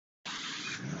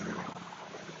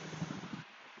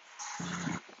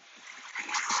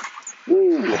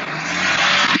Ooh,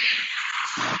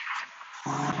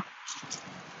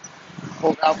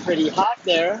 pulled out pretty hot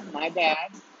there. My bad.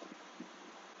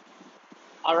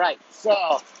 All right,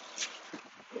 so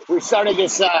we started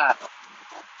this,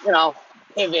 you know,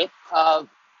 pivot of,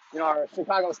 our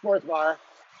Chicago sports bar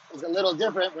is a little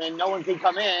different when no one can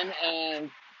come in and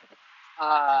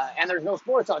there's no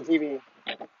sports on TV.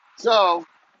 So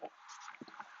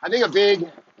I think a big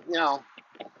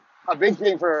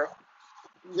thing for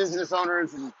business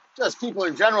owners and just people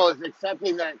in general is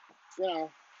accepting that, you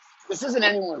know, this isn't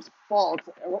anyone's fault,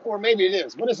 or maybe it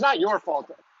is, but it's not your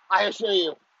fault. I assure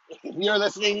you, if you're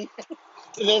listening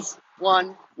to this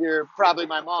one, you're probably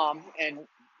my mom and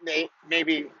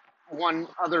maybe one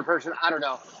other person. I don't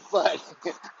know, but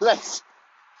let's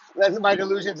let my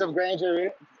delusions of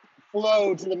grandeur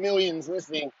flow to the millions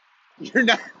listening. You're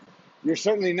not. You're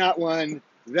certainly not one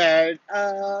that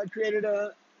created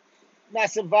a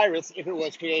massive virus if it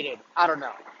was created. I don't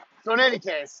know. So in any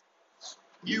case,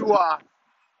 you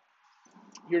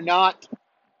you're not.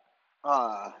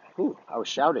 I was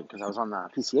shouting because I was on the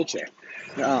PCH there.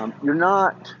 You're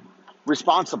not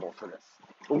responsible for this.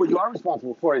 But what you are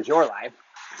responsible for is your life.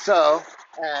 So,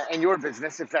 and your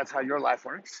business, if that's how your life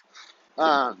works.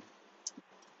 Um,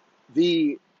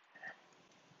 the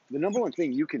the number one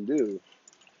thing you can do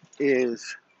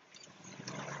is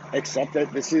accept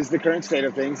that this is the current state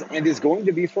of things and is going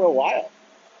to be for a while.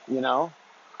 You know,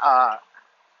 uh,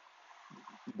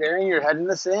 burying your head in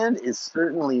the sand is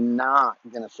certainly not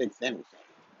going to fix anything.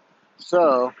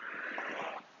 So,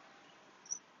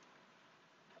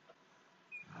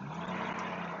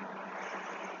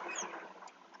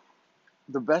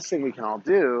 the best thing we can all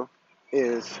do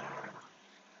is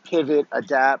pivot,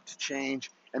 adapt, change,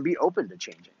 and be open to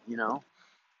changing.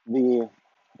 The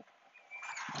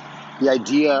the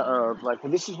idea of like,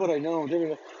 well, this is what I know.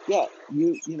 Yeah,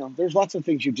 there's lots of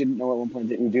things you didn't know at one point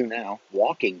that you do now.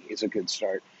 Walking is a good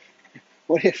start.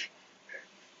 What if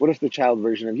what if the child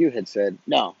version of you had said,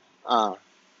 no, I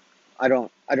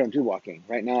don't do walking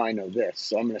right now. I know this,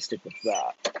 so I'm going to stick with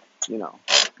that. You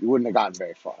wouldn't have gotten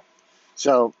very far.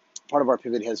 So part of our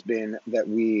pivot has been that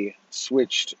we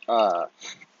switched our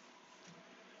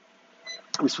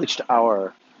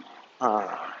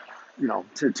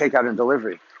to take out and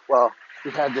delivery. Well,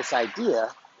 we had this idea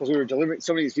because we were delivering.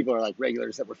 So many of these people are like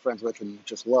regulars that we're friends with and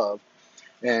just love.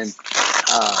 And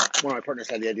one of my partners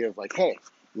had the idea of like, hey,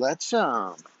 let's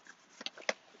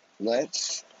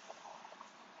let's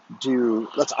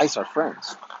let's ice our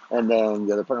friends. And then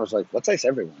the other partner was like, let's ice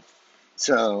everyone.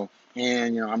 So,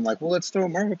 and I'm like, well, let's throw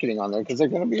marketing on there because they're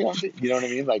going to be on. You know what I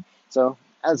mean? Like, so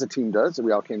as a team does,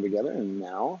 we all came together, and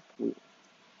now we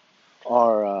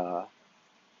are.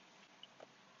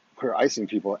 We're icing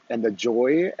people, and the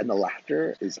joy and the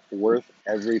laughter is worth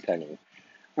every penny.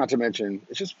 Not to mention,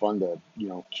 it's just fun to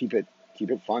keep it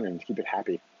fun and keep it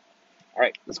happy. All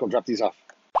right, let's go drop these off.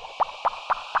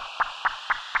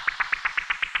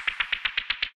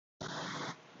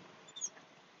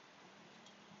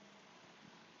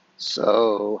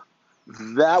 So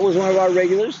that was one of our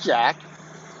regulars, Jack,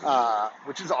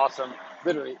 which is awesome.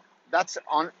 Literally, that's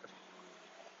on.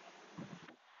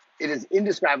 It is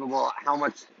indescribable how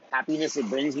much happiness it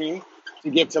brings me to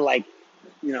get to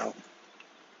you know,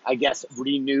 I guess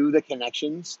renew the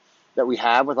connections that we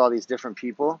have with all these different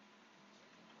people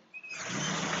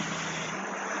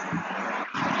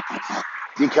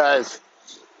because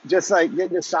just like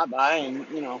getting to stop by and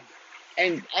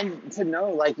and to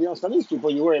know some of these people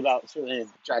you worry about. Certainly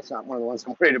Jack's not one of the ones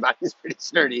I'm worried about. He's pretty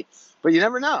sturdy, but you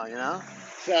never know.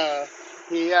 So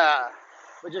he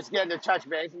but just getting to touch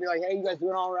base and be like, hey, you guys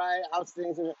doing all right? How's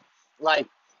things? Like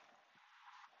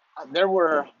there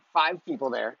were 5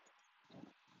 people there.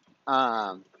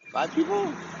 5 people,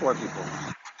 4 people.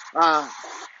 I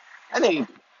think.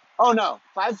 Oh no,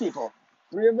 5 people.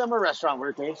 3 of them are restaurant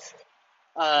workers.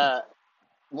 Uh,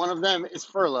 One of them is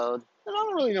furloughed, and I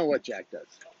don't really know what Jack does,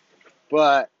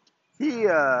 but he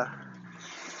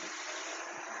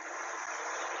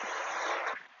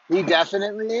he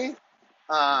definitely,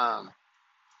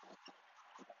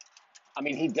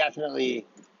 he definitely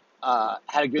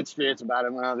had a good spirits about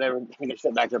him when they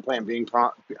sat back there playing ping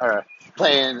pong,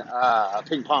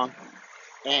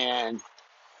 and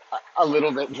a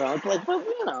little bit drunk. Like, but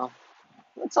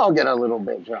let's all get a little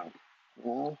bit drunk.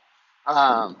 You know?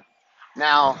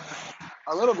 Now,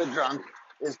 a little bit drunk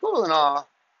is cool and all.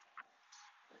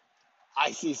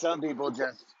 I see some people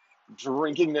just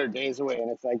drinking their days away, and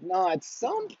it's like, no, at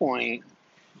some point,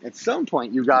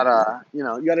 you gotta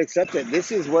accept that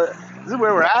this is where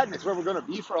we're at, and it's where we're gonna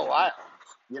be for a while.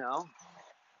 You know,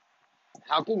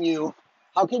 how can you,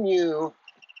 how can you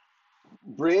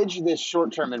bridge this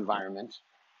short-term environment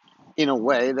in a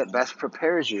way that best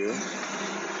prepares you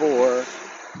for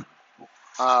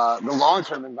the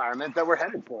long-term environment that we're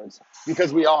headed towards.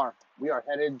 Because we are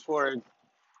headed toward,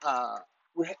 uh,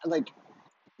 like,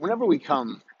 whenever we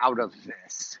come out of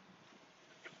this,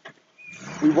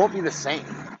 we won't be the same.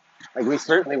 Like, we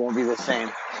certainly won't be the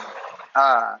same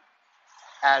uh,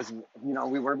 as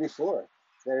we were before.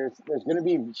 There's going to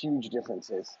be huge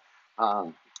differences.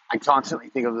 I constantly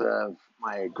think of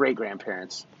my great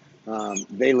grandparents.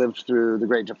 They lived through the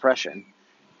Great Depression,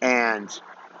 and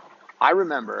I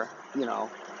remember,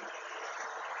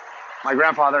 my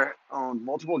grandfather owned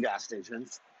multiple gas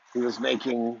stations. He was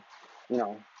making,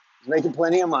 making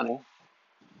plenty of money,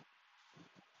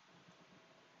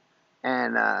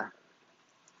 and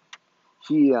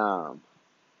he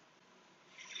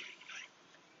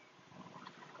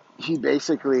he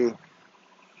basically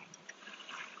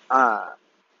uh,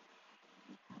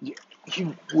 he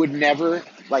would never,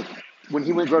 like, when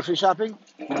he went grocery shopping,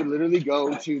 he would literally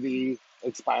go to the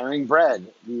expiring bread,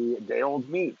 the day old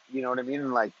meat. You know what I mean?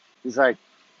 And like he's like,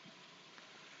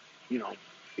 you know,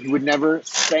 he would never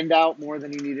spend out more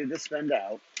than he needed to spend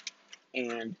out,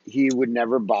 and he would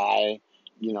never buy,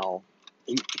 you know,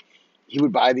 he, he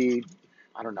would buy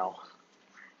I don't know,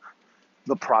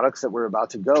 the products that were about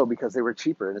to go because they were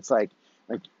cheaper. And it's like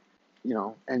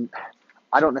and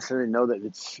I don't necessarily know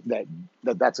that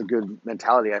that's a good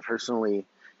mentality. I personally,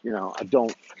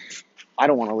 I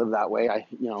don't want to live that way.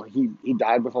 He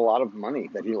died with a lot of money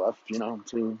that he left,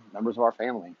 to members of our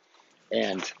family,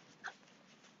 and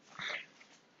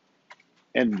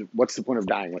what's the point of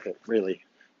dying with it, really?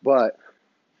 But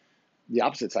the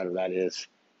opposite side of that is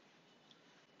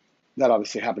that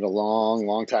obviously happened a long,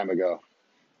 long time ago.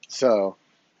 So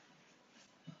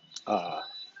uh,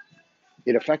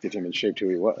 it affected him and shaped who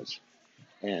he was.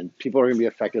 And people are going to be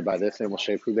affected by this and will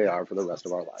shape who they are for the rest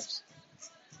of our lives.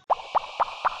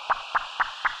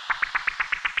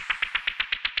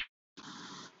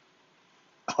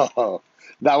 Oh,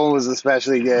 that one was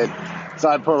especially good. So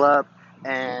I pull up,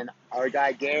 and our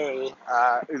guy Gary,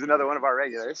 who's another one of our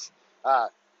regulars, uh,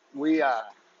 we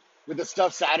with the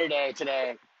stuffed Saturday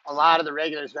today, a lot of the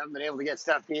regulars who haven't been able to get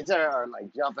stuffed pizza are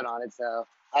like jumping on it, so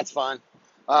that's fun.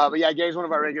 But yeah, Gary's one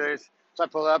of our regulars. So I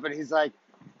pull up, and he's like,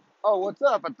 "Oh, what's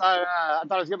up? I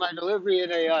thought I was getting my delivery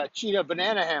in a cheetah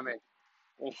banana hammock."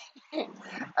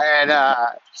 And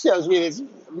shows me this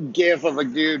gif of a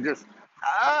dude just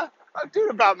a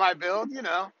dude about my build,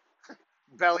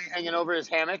 belly hanging over his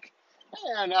hammock,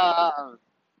 and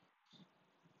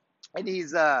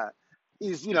he's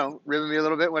ribbing me a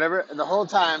little bit, whatever. And the whole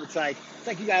time it's like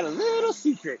you got a little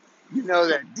secret,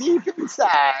 that deep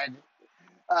inside,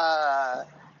 uh,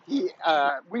 you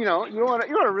don't want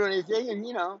to ruin anything,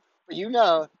 and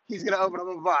but he's gonna open up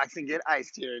a box and get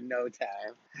iced here in no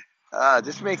time.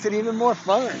 Just makes it even more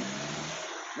fun,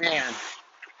 man.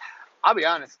 I'll be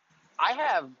honest. I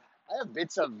have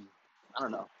bits of, I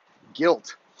don't know,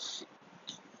 guilt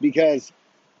because,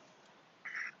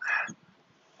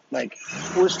 like,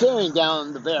 we're staring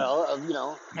down the barrel of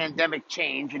pandemic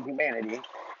change in humanity,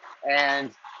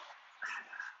 and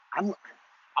I'm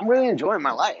I'm really enjoying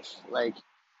my life, like,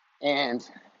 and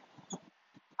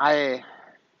I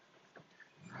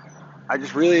I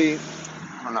just really,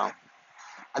 I don't know.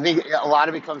 I think a lot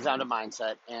of it comes down to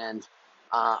mindset, and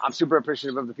I'm super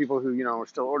appreciative of the people who are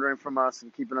still ordering from us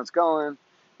and keeping us going.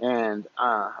 And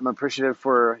I'm appreciative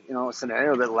for a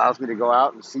scenario that allows me to go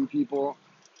out and see people,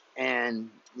 and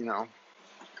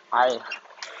I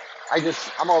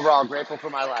I'm overall grateful for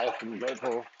my life and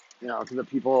grateful to the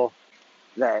people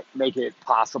that make it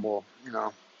possible.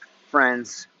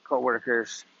 Friends,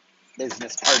 coworkers,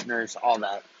 business partners, all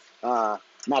that.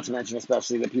 Not to mention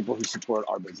especially the people who support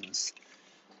our business.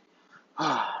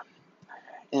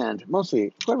 And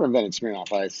mostly whoever invented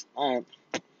Smirnoff Ice, I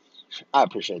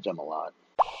appreciate them a lot.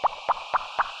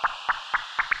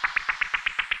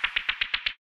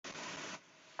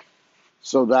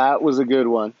 So that was a good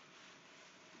one.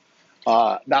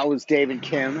 That was Dave and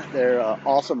Kim. They're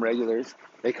awesome regulars.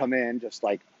 They come in just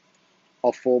like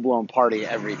a full blown party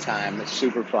every time. It's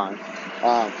super fun.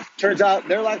 Turns out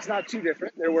their life's not too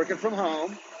different. They're working from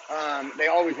home. They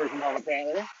always work from home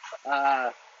apparently.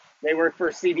 Uh, they work for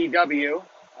CDW,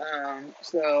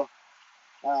 so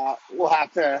we'll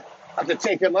have to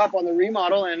take them up on the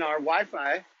remodel and our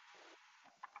Wi-Fi.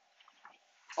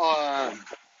 Uh,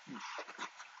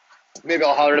 Maybe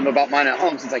I'll holler at them about mine at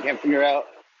home since I can't figure out.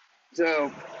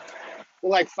 So the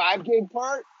like 5 gig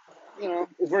part,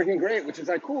 is working great, which is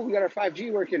like cool. We got our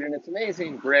 5G working and it's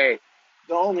amazing. Great.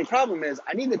 The only problem is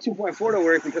I need the 2.4 to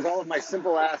work because all of my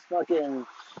simple ass fucking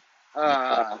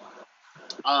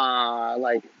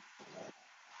like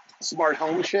smart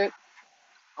home shit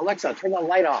Alexa, turn the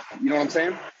light off. You know what I'm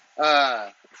saying? Uh,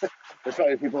 there's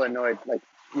probably people annoyed, like,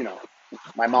 you know,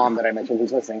 my mom that I mentioned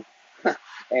who's listening,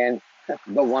 and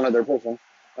the one other person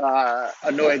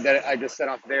annoyed that I just set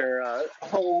off their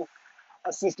home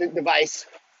assistant device.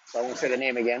 So I won't say the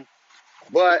name again.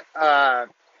 But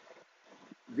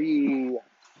the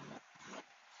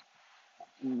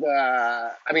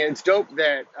I mean, it's dope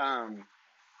that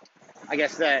I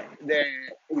guess that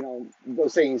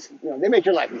those things they make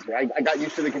your life easier. I got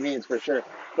used to the convenience for sure,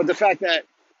 but the fact that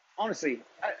honestly,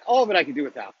 all of it I could do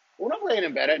without. When I'm laying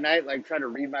in bed at night, like trying to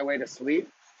read my way to sleep,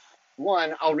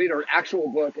 one, I'll read an actual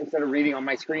book instead of reading on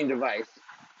my screen device,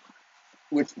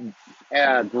 which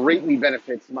greatly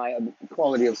benefits my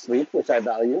quality of sleep, which I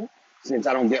value since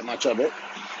I don't get much of it.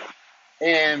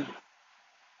 And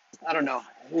I don't know,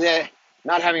 yeah,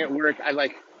 not having it work. I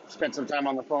like spent some time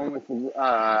on the phone with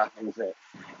what was it,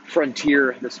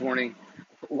 Frontier this morning.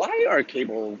 Why are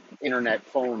cable internet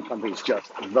phone companies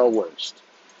just the worst?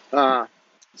 Uh,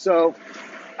 so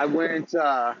I went.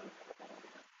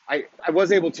 I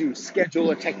was able to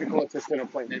schedule a technical assistant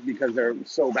appointment because they're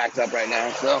so backed up right now.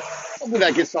 So hopefully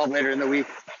that gets solved later in the week.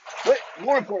 But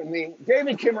more importantly, Dave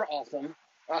and Kim are awesome.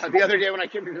 The other day when I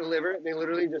came to deliver, they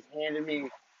literally just handed me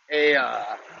a uh,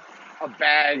 a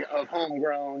bag of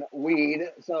homegrown weed.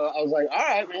 So I was like, all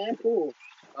right, man, cool.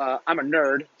 I'm a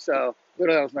nerd, so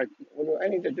literally I was like, what do I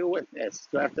need to do with this?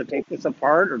 Do I have to take this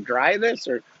apart or dry this?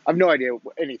 Or I have no idea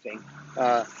anything.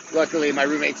 Uh, Luckily, my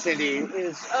roommate Cindy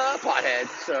is a pothead,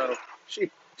 so she's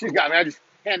got me. I just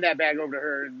hand that bag over to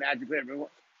her, and magically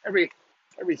every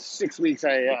every 6 weeks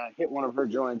I hit one of her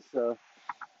joints. So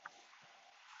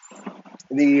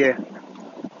the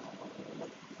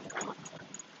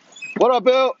what up,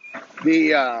 Bill?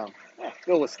 The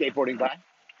Bill was skateboarding by.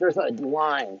 There's a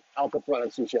line out the front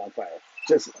of Sushi on Fire.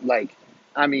 Just like,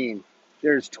 I mean,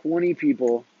 there's 20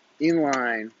 people in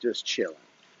line just chilling,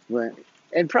 Like,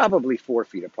 and probably 4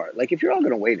 feet apart. Like, if you're all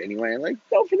gonna wait anyway, like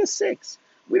go for the six.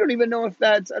 We don't even know if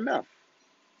that's enough.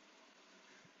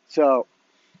 So,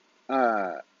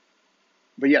 uh,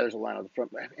 but yeah, there's a line out the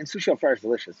front, and Sushi on Fire is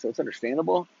delicious, so it's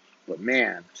understandable. But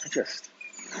man,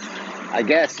 I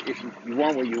guess if you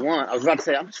want what you want, I was about to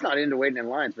say I'm just not into waiting in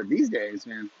lines, but these days,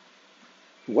 man,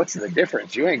 what's the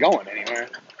difference? You ain't going anywhere.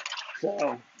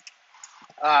 So,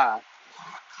 uh,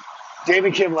 Dave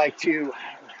and Kim like to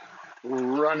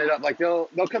run it up. Like they'll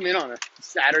come in on a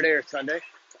Saturday or Sunday.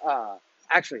 Uh,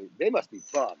 Actually, they must be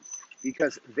bummed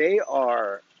because they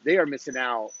are missing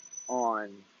out on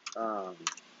um,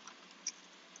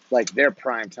 like their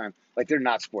prime time. Like they're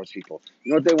not sports people.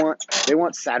 You know what they want? They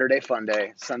want Saturday fun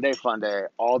day, Sunday fun day,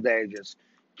 all day just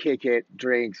kick it,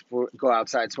 drinks, go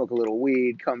outside, smoke a little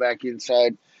weed, come back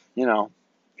inside. You know,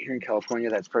 here in California,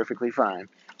 that's perfectly fine.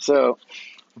 So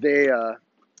they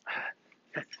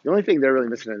the only thing they're really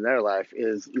missing in their life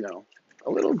is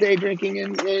a little day drinking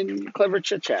and clever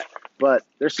chit chat. But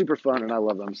they're super fun and I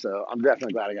love them, so I'm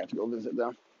definitely glad I got to go visit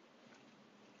them.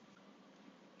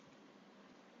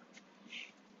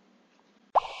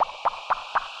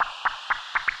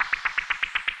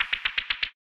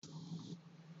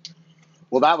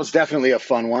 Well, that was definitely a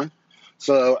fun one.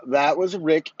 So that was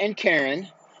Rick and Karen.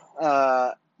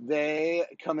 They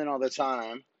come in all the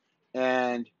time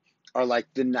and are like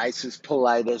the nicest,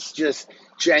 politest, just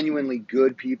genuinely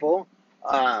good people.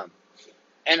 Um,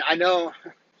 and I know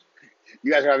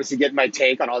you guys are obviously getting my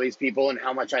take on all these people and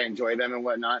how much I enjoy them and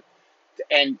whatnot.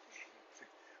 And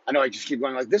I know I just keep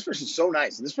going like, this person's so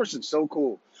nice and this person's so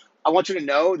cool. I want you to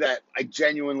know that I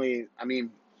genuinely, I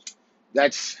mean,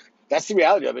 that's that's the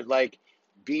reality of it. Like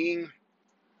being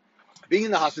being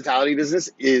in the hospitality business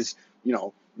is,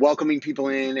 welcoming people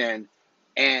in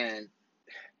and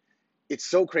it's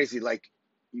so crazy. Like,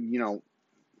 you know,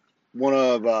 one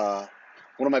of one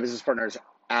of my business partners,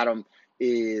 Adam,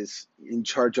 is in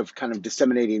charge of kind of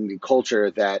disseminating the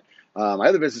culture that my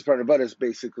other business partner, Bud, is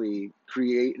basically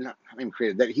not even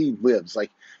created that he lives.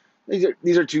 Like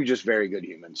these are two just very good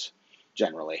humans,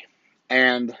 generally,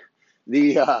 and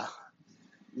the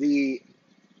the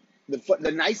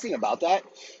the nice thing about that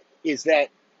is that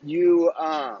you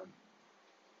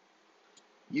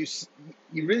you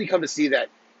you really come to see that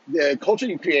the culture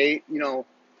you create,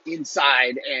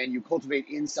 inside and you cultivate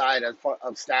inside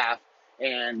of staff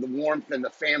and the warmth and the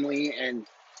family and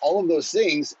all of those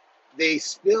things, they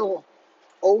spill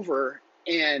over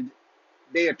and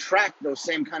they attract those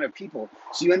same kind of people.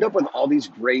 So you end up with all these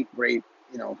great, great,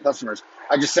 customers.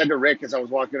 I just said to Rick as I was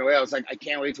walking away, I was like, I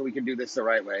can't wait till we can do this the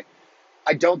right way.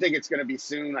 I don't think it's going to be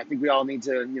soon. I think we all need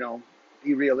to,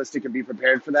 be realistic and be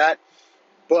prepared for that.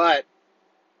 But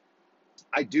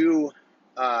I do,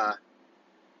 uh,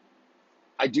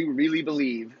 I do really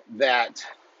believe that.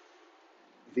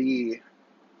 the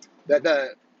that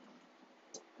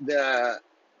the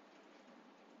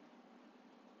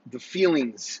the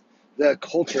feelings, the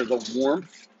culture, the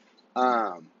warmth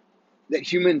um, that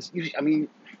humans. I mean,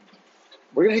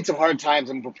 we're gonna hit some hard times,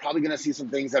 and we're probably gonna see some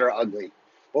things that are ugly.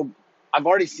 But I've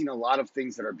already seen a lot of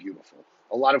things that are beautiful,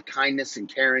 a lot of kindness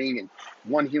and caring, and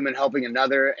one human helping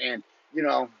another. And you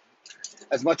know,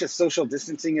 as much as social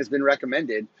distancing has been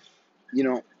recommended, you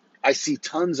know, I see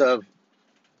tons of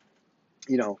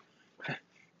you know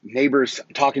neighbors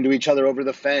talking to each other over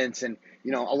the fence, and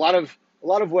a lot of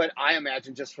what I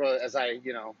imagine just for as I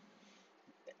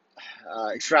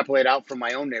extrapolate out from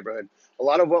my own neighborhood. A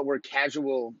lot of what were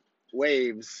casual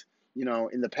waves,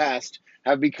 in the past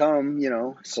have become,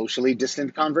 socially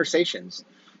distant conversations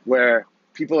where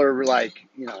people are like,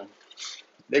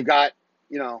 they've got,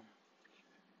 you know,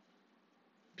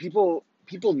 people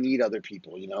need other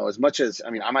people, as much as, I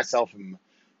mean, I myself am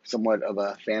somewhat of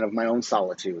a fan of my own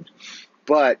solitude,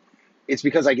 but it's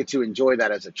because I get to enjoy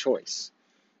that as a choice.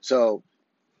 So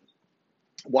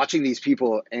watching these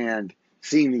people and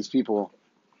seeing these people,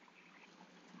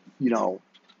 you know,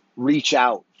 reach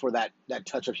out for that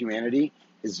touch of humanity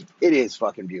is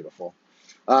fucking beautiful.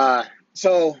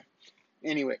 So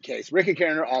anyway, case Rick and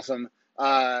Karen are awesome,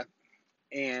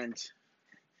 and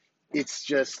it's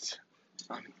just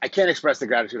I can't express the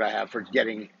gratitude I have for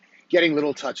getting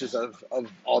little touches of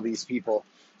all these people.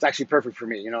 It's actually perfect for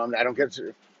me. I don't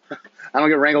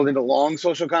get wrangled into long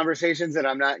social conversations that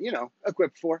I'm not,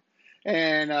 equipped for.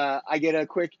 And I get a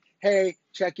quick, hey,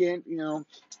 check in.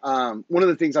 One of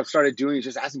the things I've started doing is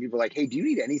just asking people like, hey, do you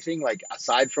need anything? Like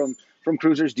aside from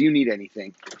cruisers, do you need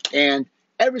anything? And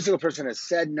every single person has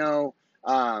said no.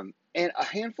 And a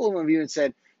handful of them have even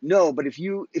said no. But if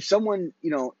someone,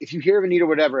 if you hear of a need or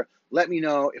whatever, let me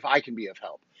know if I can be of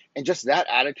help. And just that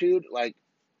attitude, like,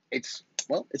 it's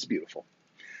beautiful.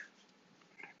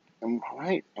 All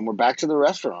right, and we're back to the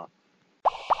restaurant.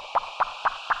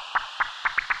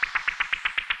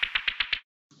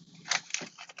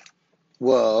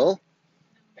 Well,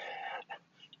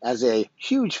 as a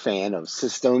huge fan of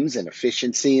systems and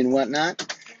efficiency and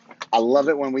whatnot, I love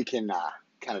it when we can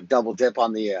kind of double dip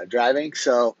on the driving.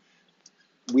 So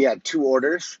we had two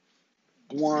orders.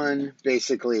 One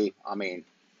basically,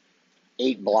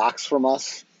 8 blocks from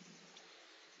us,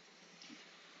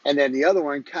 and then the other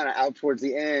one kind of out towards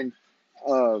the end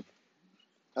of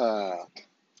uh,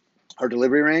 our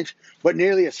delivery range, but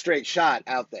nearly a straight shot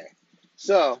out there.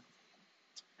 So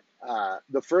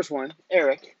the first one,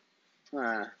 Eric.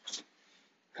 I'm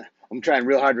trying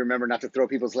real hard to remember not to throw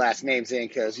people's last names in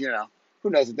because, who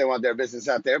knows if they want their business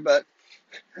out there. But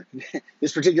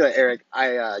this particular Eric,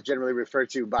 I generally refer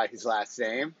to by his last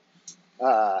name.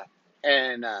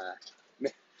 And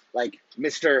like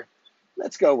Mr.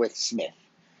 Let's go with Smith.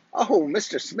 Oh,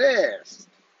 Mr. Smith.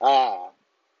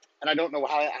 And I don't know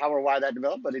how or why that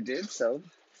developed, but it did. So,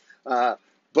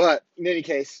 but in any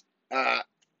case,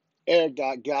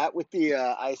 Eric got with the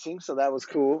icing, so that was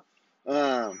cool.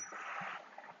 And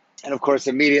of course,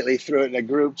 immediately threw it in a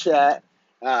group chat.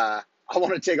 I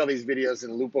want to take all these videos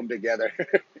and loop them together.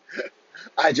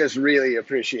 I just really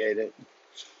appreciate it.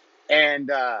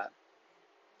 And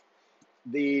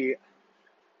the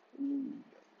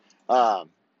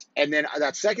and then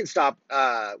that second stop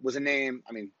was a name.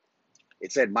 I mean,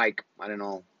 it said Mike. I don't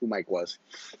know who Mike was.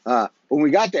 When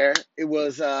we got there, it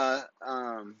was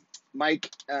Mike.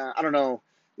 I don't know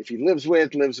if he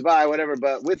lives by, whatever.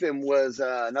 But with him was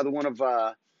another one of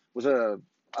was a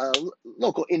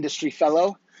local industry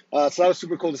fellow. So that was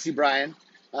super cool to see Brian.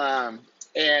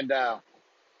 And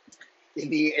in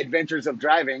the adventures of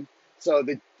driving, so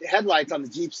the headlights on the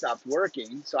Jeep stopped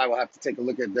working. So I will have to take a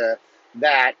look at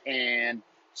that. And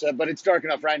so, but it's dark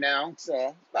enough right now. It's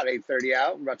about 8:30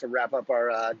 out. We're about to wrap up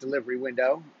our delivery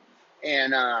window.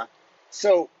 And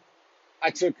so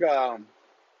I took uh,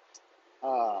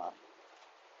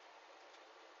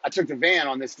 I took the van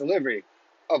on this delivery.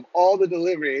 Of all the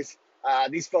deliveries,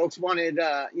 these folks wanted,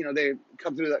 they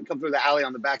come through the alley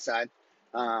on the backside,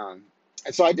 and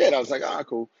so I did. I was like, oh,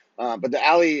 cool. But the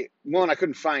alley, one, I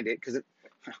couldn't find it because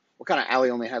what kind of alley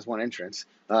only has one entrance?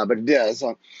 But it does.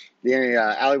 So the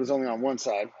alley was only on one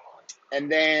side,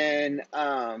 and then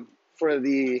for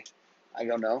I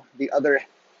don't know, the other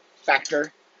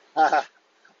factor,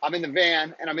 I'm in the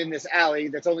van and I'm in this alley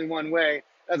that's only one way.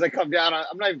 As I come down,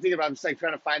 I'm not even thinking about it. I'm just like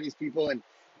trying to find these people. And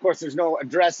of course, there's no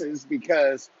addresses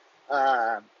because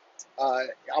I'm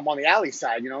on the alley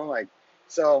side,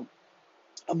 so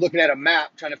I'm looking at a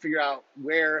map trying to figure out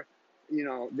where,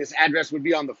 this address would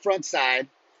be on the front side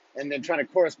and then trying to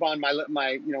correspond my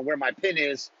where my pin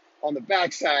is on the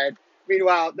back side.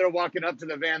 Meanwhile, they're walking up to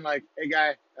the van like, hey,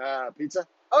 guy, pizza?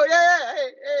 Oh yeah, yeah,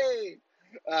 hey,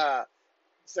 hey.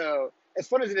 So as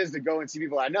fun as it is to go and see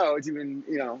people I know, it's even,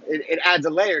 it adds a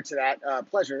layer to that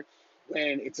pleasure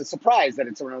when it's a surprise that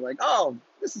it's sort of like, oh,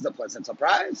 this is a pleasant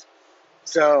surprise.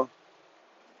 So,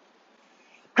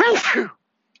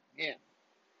 yeah,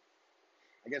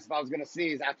 I guess if I was going to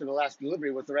sneeze after the last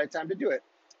delivery was the right time to do it.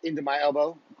 Into my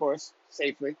elbow, of course,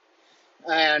 safely.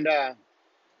 And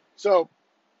so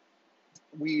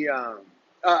we,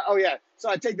 oh yeah, so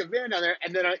I take the van down there,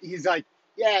 and then he's like,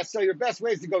 yeah, so your best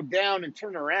way is to go down and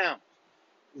turn around.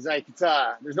 He's like, it's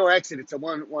there's no exit. It's a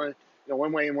one way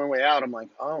in, one way out. I'm like,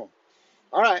 oh,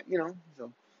 all right,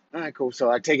 so all right, cool.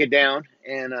 So I take it down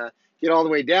and get all the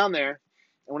way down there,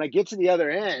 and when I get to the other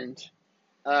end,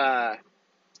 uh,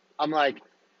 I'm like,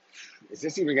 is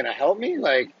this even gonna help me?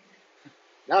 Like,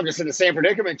 now I'm just in the same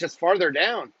predicament, just farther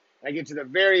down. I get to the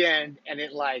very end, and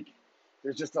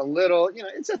there's just a little,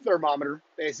 it's a thermometer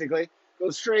basically.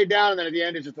 Goes straight down, and then at the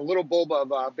end, it's just a little bulb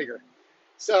of bigger.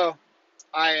 So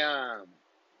I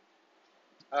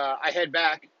I head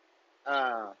back.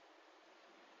 Uh,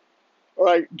 or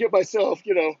I get myself,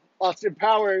 Austin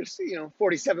Powers,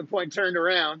 47-point turned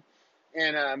around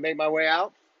and make my way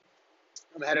out.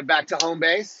 I'm headed back to home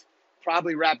base,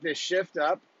 probably wrap this shift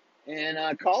up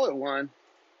and call it one.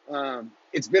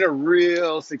 It's been a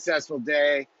real successful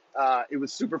day. It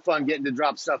was super fun getting to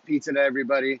drop stuffed pizza to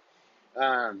everybody.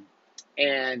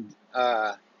 And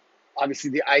obviously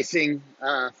the icing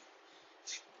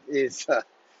is a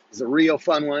real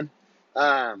fun one.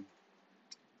 Um,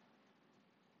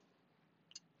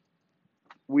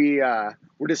 we're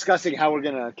discussing how we're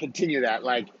gonna continue that.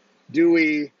 Like, do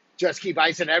we just keep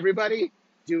icing everybody?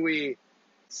 Do we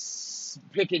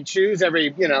pick and choose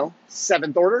every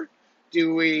seventh order?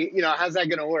 Do we how's that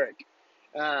gonna work?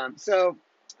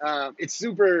 It's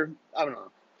super, I don't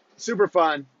know, super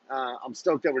fun. I'm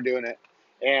stoked that we're doing it,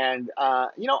 and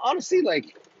honestly,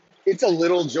 like, it's a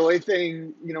little joy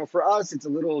thing. For us, it's a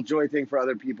little joy thing for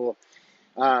other people,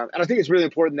 and I think it's really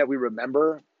important that we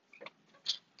remember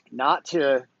not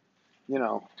to you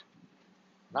know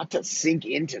not to sink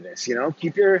into this,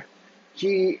 keep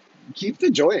keep the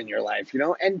joy in your life,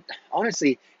 and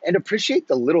honestly, and appreciate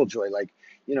the little joy. Like,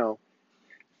 you know,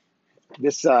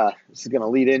 this is gonna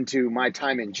lead into my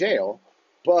time in jail,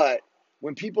 but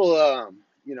when people,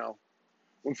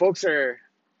 when folks are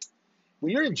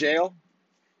when you're in jail,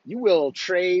 you will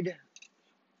trade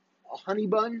a honey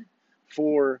bun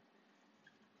for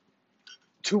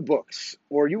two books,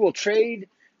 or you will trade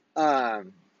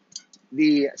um,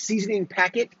 the seasoning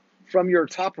packet from your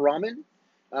top ramen.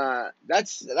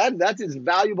 That's a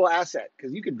valuable asset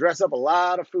because you can dress up a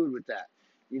lot of food with that.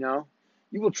 You know,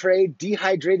 you will trade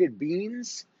dehydrated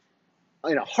beans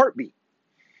in a heartbeat.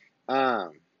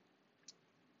 Um,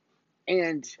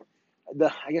 and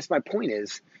I guess my point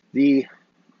is you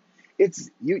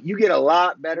get a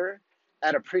lot better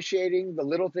at appreciating the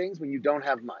little things when you don't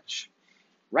have much.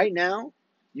 Right now,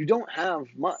 you don't have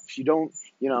much. You don't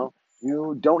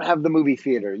have the movie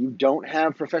theater. You don't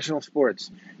have professional sports.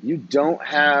 You don't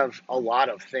have a lot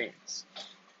of things.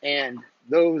 And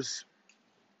those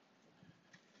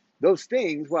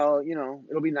things, well,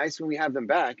 it'll be nice when we have them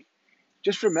back.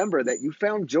 Just remember that you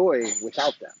found joy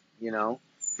without them, You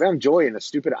found joy in a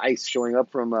stupid ice showing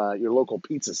up from your local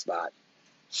pizza spot.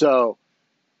 So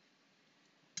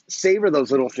savor those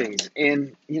little things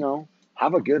and,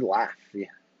 have a good laugh. Yeah.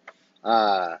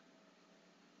 Uh,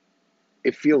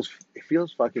 it feels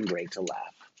fucking great to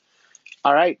laugh.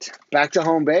 All right, back to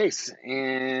home base,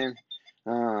 and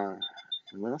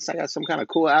unless I got some kind of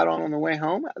cool add-on the way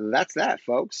home, that's that,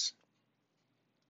 folks.